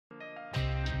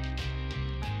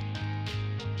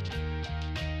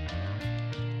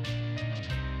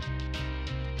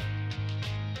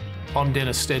I'm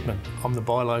Dennis Stedman. I'm the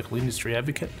buy local industry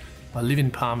advocate. I live in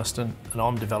Palmerston and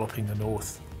I'm developing the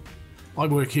north. I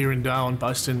work here in Darwin,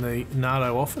 based in the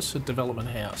NADO office at Development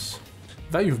House.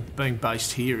 The value of being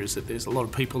based here is that there's a lot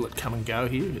of people that come and go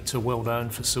here. It's a well-known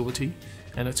facility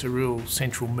and it's a real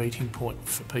central meeting point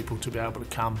for people to be able to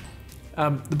come.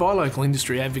 The buy local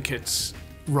industry advocate's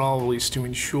role is to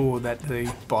ensure that the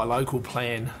buy local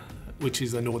plan, which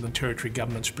is the Northern Territory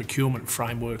Government's procurement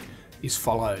framework, is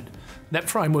followed. That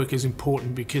framework is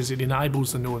important because it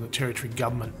enables the Northern Territory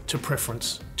Government to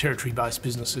preference territory-based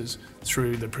businesses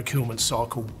through the procurement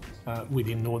cycle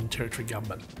within Northern Territory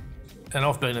Government. And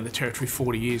I've been in the Territory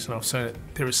 40 years and I've seen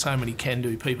it. There are so many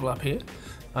can-do people up here.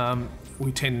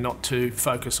 We tend not to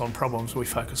focus on problems, we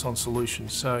focus on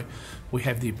solutions. So we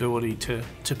have the ability to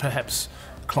perhaps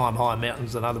climb higher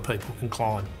mountains than other people can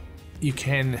climb. You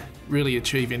can really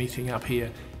achieve anything up here.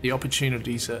 The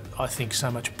opportunities are, I think, so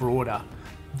much broader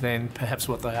than perhaps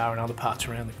what they are in other parts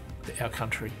around our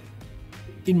country.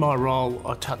 In my role,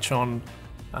 I touch on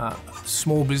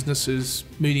small businesses,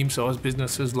 medium-sized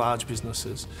businesses, large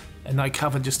businesses, and they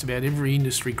cover just about every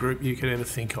industry group you could ever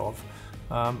think of.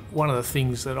 One of the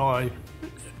things that I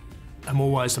am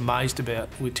always amazed about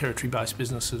with territory-based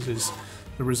businesses is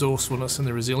the resourcefulness and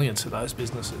the resilience of those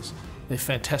businesses. They're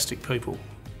fantastic people.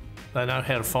 They know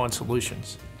how to find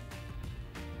solutions.